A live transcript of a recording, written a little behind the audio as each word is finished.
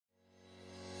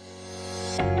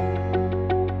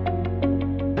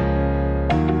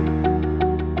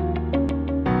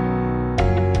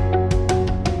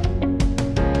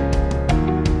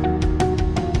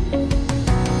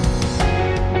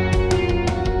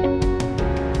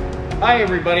Hi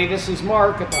everybody, this is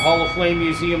Mark at the Hall of Flame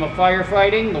Museum of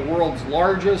Firefighting, the world's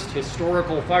largest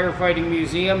historical firefighting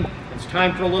museum. It's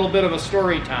time for a little bit of a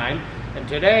story time. And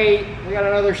today, we got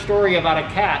another story about a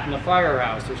cat in the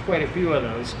firehouse. There's quite a few of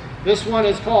those. This one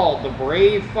is called The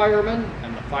Brave Fireman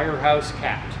and the Firehouse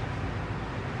Cat.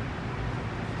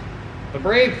 The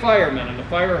Brave Fireman and the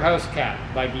Firehouse Cat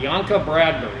by Bianca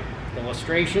Bradbury.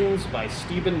 Illustrations by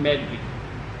Stephen Medley.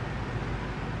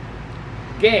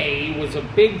 Gay was a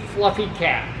big fluffy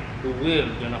cat who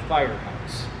lived in a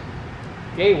firehouse.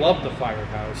 Gay loved the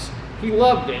firehouse. He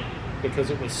loved it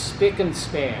because it was spick and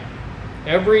span.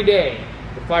 Every day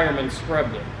the firemen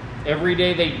scrubbed it. Every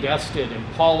day they dusted and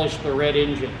polished the red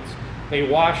engines. They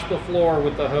washed the floor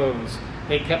with the hose.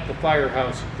 They kept the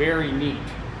firehouse very neat.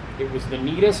 It was the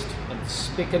neatest and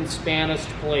spick and spanest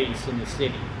place in the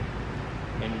city.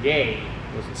 And Gay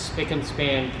was a spick and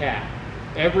span cat.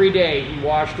 Every day he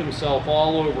washed himself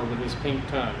all over with his pink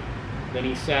tongue. Then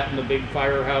he sat in the big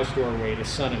firehouse doorway to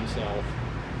sun himself.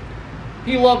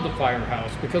 He loved the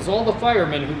firehouse because all the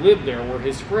firemen who lived there were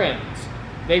his friends.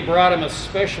 They brought him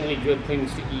especially good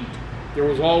things to eat. There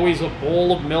was always a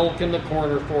bowl of milk in the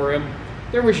corner for him.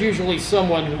 There was usually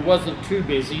someone who wasn't too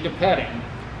busy to pet him.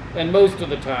 And most of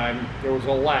the time, there was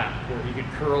a lap where he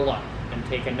could curl up and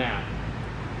take a nap.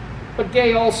 But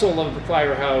Gay also loved the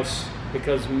firehouse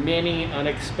because many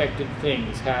unexpected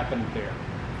things happened there.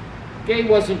 Gay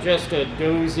wasn't just a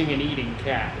dozing and eating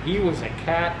cat. He was a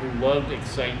cat who loved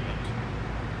excitement.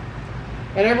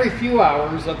 And every few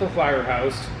hours at the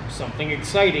firehouse, something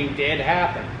exciting did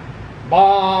happen.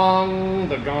 Bong!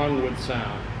 The gong would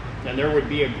sound, and there would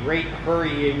be a great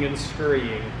hurrying and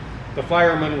scurrying. The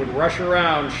firemen would rush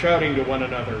around shouting to one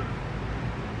another.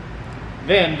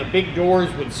 Then the big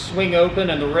doors would swing open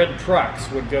and the red trucks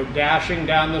would go dashing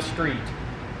down the street.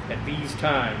 At these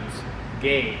times,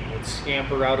 Gay would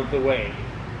scamper out of the way.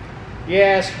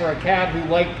 Yes, for a cat who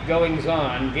liked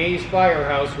goings-on, Gay's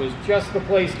firehouse was just the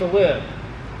place to live.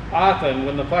 Often,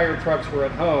 when the fire trucks were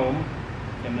at home,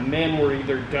 and the men were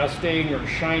either dusting or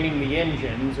shining the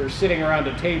engines or sitting around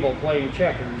a table playing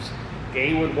checkers,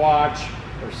 Gay would watch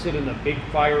or sit in the big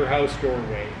firehouse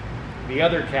doorway. The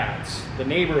other cats, the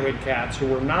neighborhood cats who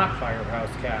were not firehouse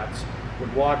cats,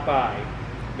 would walk by.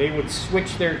 They would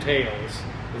switch their tails,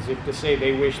 as if to say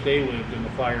they wished they lived in the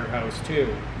firehouse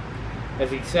too.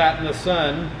 As he sat in the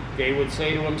sun, Gay would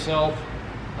say to himself,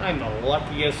 "I'm the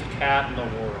luckiest cat in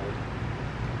the world."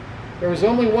 There was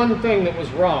only one thing that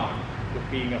was wrong with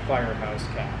being a firehouse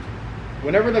cat.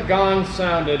 Whenever the gong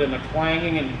sounded and the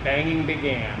clanging and banging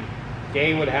began,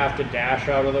 Gay would have to dash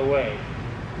out of the way.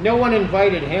 No one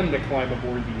invited him to climb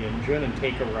aboard the engine and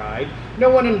take a ride. No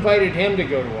one invited him to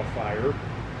go to a fire.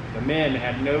 The men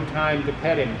had no time to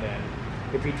pet him then.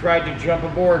 If he tried to jump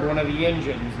aboard one of the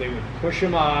engines, they would push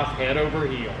him off head over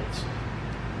heels.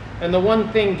 And the one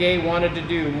thing Gay wanted to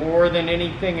do more than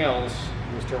anything else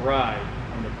was to ride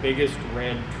on the biggest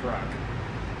red truck.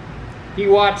 He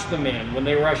watched the men when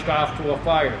they rushed off to a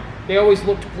fire. They always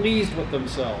looked pleased with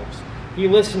themselves. He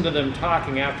listened to them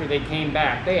talking after they came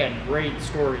back. They had great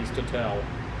stories to tell,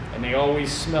 and they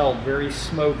always smelled very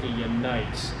smoky and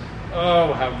nice.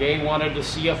 Oh, how Gay wanted to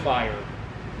see a fire.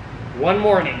 One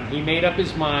morning, he made up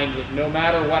his mind that no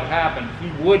matter what happened,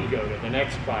 he would go to the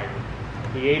next fire.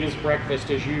 He ate his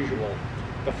breakfast as usual.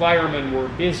 The firemen were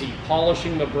busy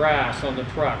polishing the brass on the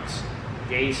trucks.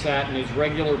 Gay sat in his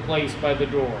regular place by the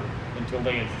door until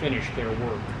they had finished their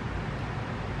work.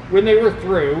 When they were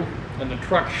through, and the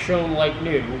truck shone like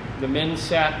new, the men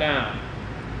sat down.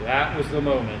 That was the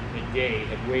moment that Gay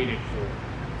had waited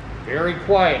for. Very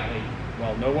quietly,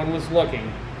 while no one was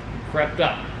looking, he crept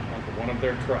up onto one of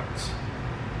their trucks.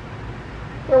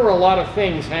 There were a lot of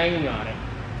things hanging on it.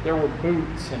 There were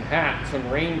boots and hats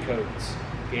and raincoats.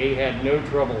 Gay had no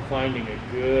trouble finding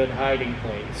a good hiding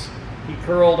place. He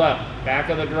curled up back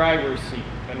of the driver's seat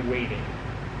and waited.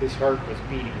 His heart was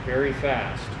beating very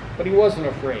fast, but he wasn't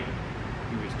afraid.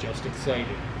 He was just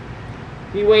excited.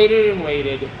 He waited and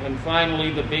waited, and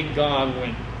finally the big gong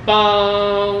went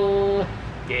bong!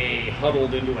 Gay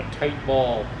huddled into a tight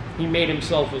ball. He made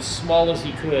himself as small as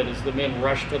he could as the men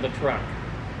rushed to the truck.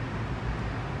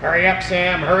 "Hurry up,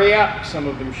 Sam, hurry up!" some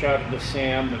of them shouted to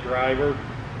Sam, the driver.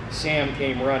 Sam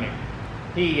came running.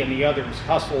 He and the others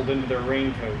hustled into their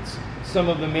raincoats. Some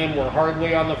of the men were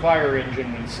hardly on the fire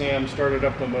engine when Sam started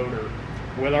up the motor.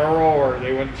 With a roar,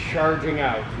 they went charging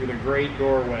out through the great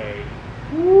doorway.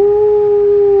 Woo!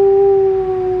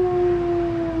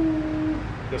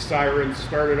 The sirens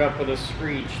started up with a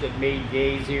screech that made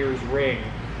Gay's ears ring,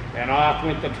 and off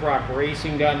went the truck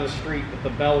racing down the street with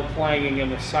the bell clanging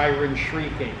and the siren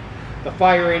shrieking. The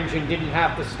fire engine didn't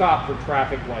have to stop for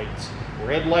traffic lights.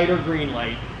 Red light or green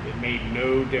light, it made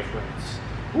no difference.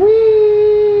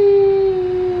 Whee!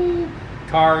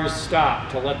 Cars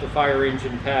stopped to let the fire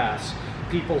engine pass.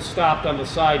 People stopped on the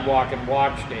sidewalk and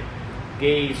watched it.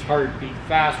 Gay's heart beat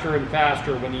faster and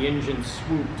faster when the engine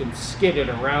swooped and skidded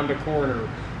around a corner.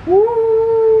 Whoo!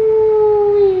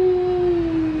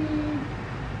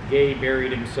 Gay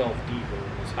buried himself deeper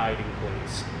in his hiding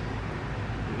place.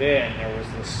 Then there was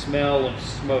the smell of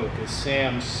smoke as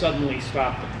Sam suddenly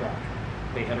stopped the truck.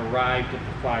 They had arrived at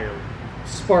the fire.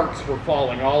 Sparks were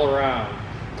falling all around.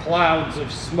 Clouds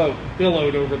of smoke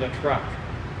billowed over the truck.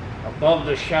 Above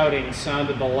the shouting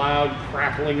sounded the loud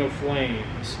crackling of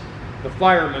flames. The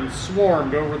firemen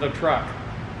swarmed over the truck.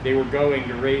 They were going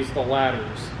to raise the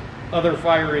ladders. Other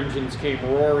fire engines came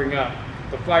roaring up.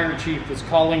 The fire chief was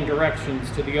calling directions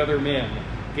to the other men.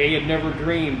 Gay had never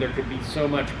dreamed there could be so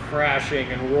much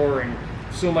crashing and roaring,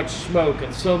 so much smoke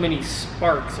and so many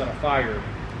sparks in a fire.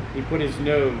 He put his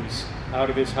nose out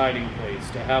of his hiding place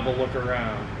to have a look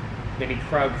around. Then he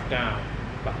crouched down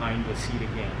behind the seat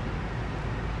again.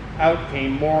 Out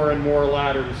came more and more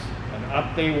ladders, and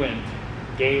up they went.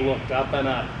 Gay looked up and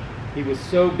up. He was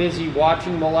so busy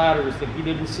watching the ladders that he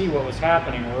didn't see what was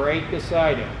happening right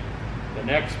beside him. The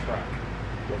next truck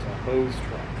was a hose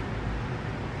truck.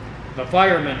 The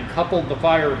firemen coupled the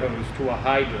fire hose to a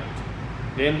hydrant.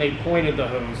 Then they pointed the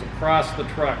hose across the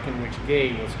truck in which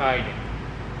Gay was hiding.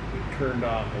 He turned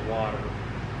on the water.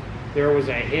 There was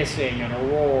a hissing and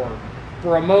a roar.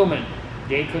 For a moment,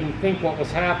 Gay couldn't think what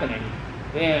was happening.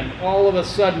 Then, all of a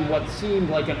sudden, what seemed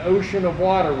like an ocean of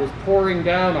water was pouring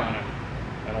down on him.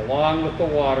 And along with the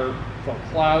water fell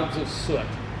clouds of soot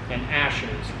and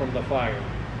ashes from the fire.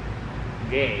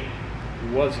 Gay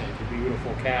wasn't a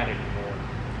beautiful cat anymore.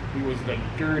 He was the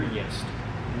dirtiest,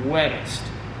 wettest,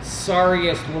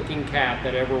 sorriest looking cat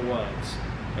that ever was.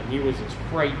 And he was as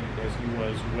frightened as he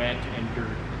was wet and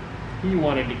dirty. He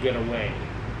wanted to get away.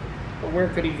 But where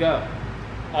could he go?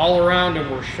 All around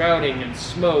him were shouting and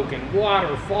smoke and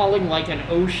water falling like an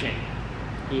ocean.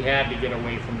 He had to get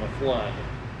away from the flood.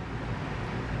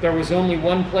 There was only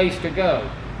one place to go.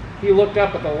 He looked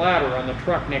up at the ladder on the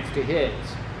truck next to his.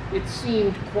 It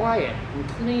seemed quiet and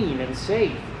clean and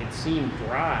safe. It seemed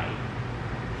dry.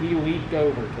 He leaped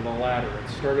over to the ladder and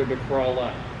started to crawl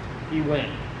up. He went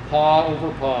paw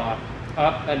over paw,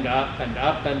 up and up and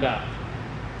up and up.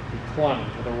 He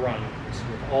clung to the rungs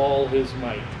with all his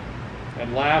might. At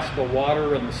last, the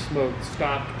water and the smoke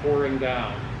stopped pouring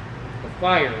down. The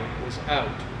fire was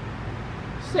out.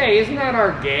 "Say, isn't that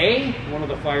our Gay?" one of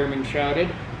the firemen shouted.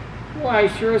 "Why,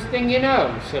 surest thing you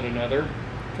know," said another.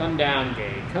 "Come down,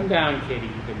 Gay. Come down, kitty,"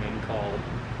 the men called.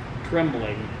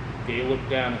 Trembling, Gay looked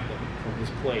down at them from his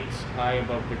place, high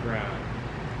above the ground.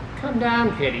 "Come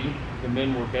down, kitty," the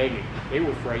men were begging. They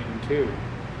were frightened, too.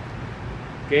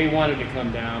 Gay wanted to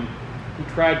come down. He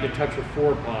tried to touch a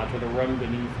forepaw to the rung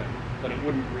beneath him, but it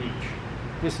wouldn't reach.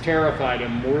 This terrified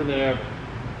him more than ever.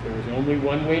 There was only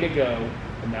one way to go,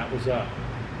 and that was up.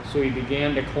 So he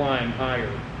began to climb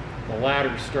higher. The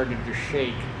ladder started to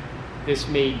shake. This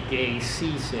made Gay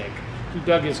seasick. He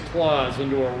dug his claws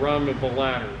into a rung of the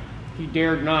ladder. He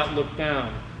dared not look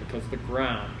down because the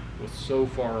ground was so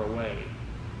far away.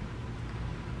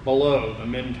 Below, the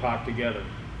men talked together.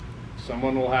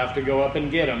 "Someone will have to go up and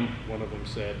get him," one of them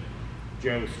said.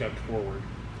 Joe stepped forward.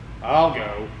 "I'll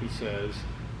go," he says.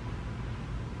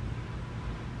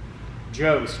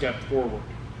 Joe stepped forward.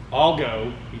 "I'll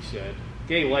go," he said.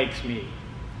 "Gay likes me."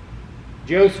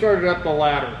 Joe started up the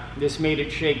ladder. This made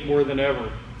it shake more than ever.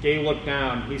 Gay looked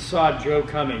down. He saw Joe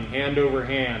coming, hand over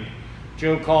hand.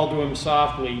 Joe called to him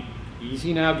softly,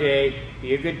 "Easy now, Gay.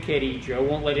 Be a good kitty. Joe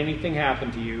won't let anything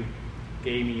happen to you."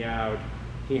 Gay meowed.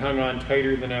 He hung on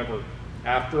tighter than ever.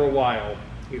 After a while,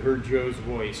 he heard Joe's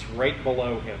voice right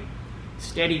below him.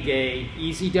 "Steady, Gay.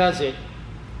 Easy does it."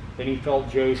 Then he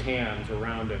felt Joe's hands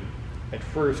around him. At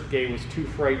first, Gay was too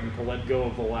frightened to let go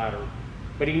of the ladder,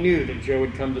 but he knew that Joe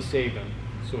had come to save him,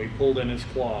 so he pulled in his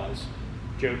claws.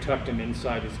 Joe tucked him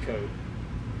inside his coat.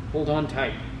 "Hold on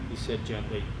tight," he said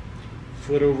gently.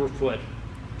 Foot over foot,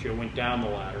 Joe went down the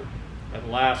ladder. At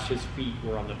last, his feet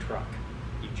were on the truck.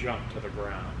 He jumped to the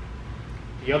ground.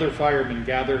 The other firemen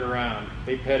gathered around.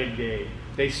 They petted Gay.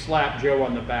 They slapped Joe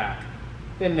on the back.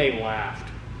 Then they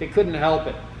laughed. They couldn't help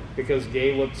it, because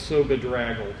Gay looked so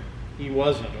bedraggled. He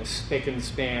wasn't a spick and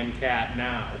span cat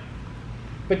now.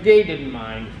 But Gay didn't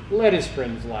mind. Let his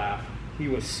friends laugh. He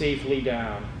was safely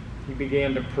down. He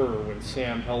began to purr when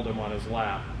Sam held him on his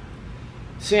lap.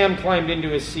 Sam climbed into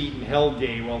his seat and held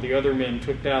Gay while the other men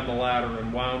took down the ladder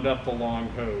and wound up the long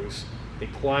hose. They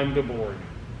climbed aboard.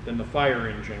 Then the fire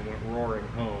engine went roaring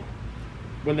home.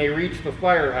 When they reached the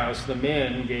firehouse, the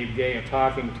men gave Gay a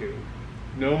talking to.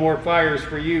 "No more fires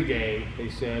for you, Gay," they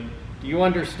said. "Do you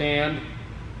understand?"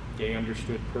 Gay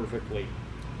understood perfectly.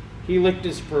 He licked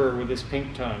his fur with his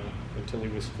pink tongue until he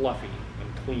was fluffy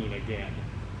and clean again.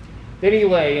 Then he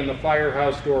lay in the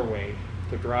firehouse doorway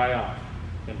to dry off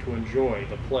and to enjoy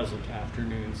the pleasant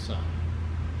afternoon sun.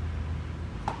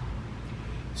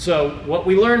 So what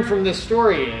we learn from this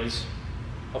story is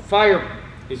a fire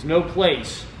is no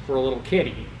place for a little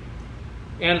kitty.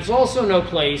 And it's also no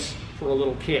place for a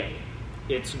little kid.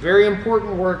 It's very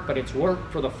important work, but it's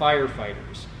work for the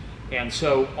firefighters. And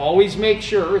so always make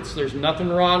sure there's nothing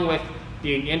wrong with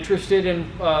being interested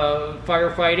in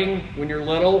firefighting when you're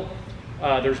little.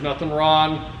 There's nothing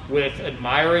wrong with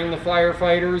admiring the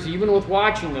firefighters, even with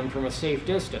watching them from a safe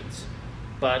distance.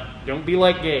 But don't be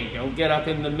like Gay. Don't get up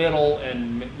in the middle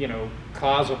and,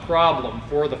 cause a problem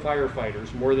for the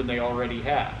firefighters more than they already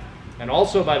have. And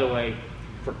also, by the way,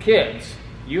 for kids,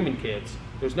 human kids,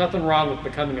 there's nothing wrong with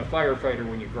becoming a firefighter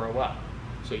when you grow up.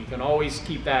 So you can always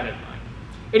keep that in mind.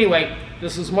 Anyway,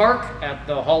 this is Mark at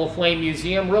the Hall of Flame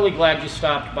Museum. Really glad you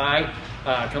stopped by.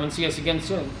 Come and see us again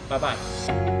soon.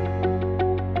 Bye-bye.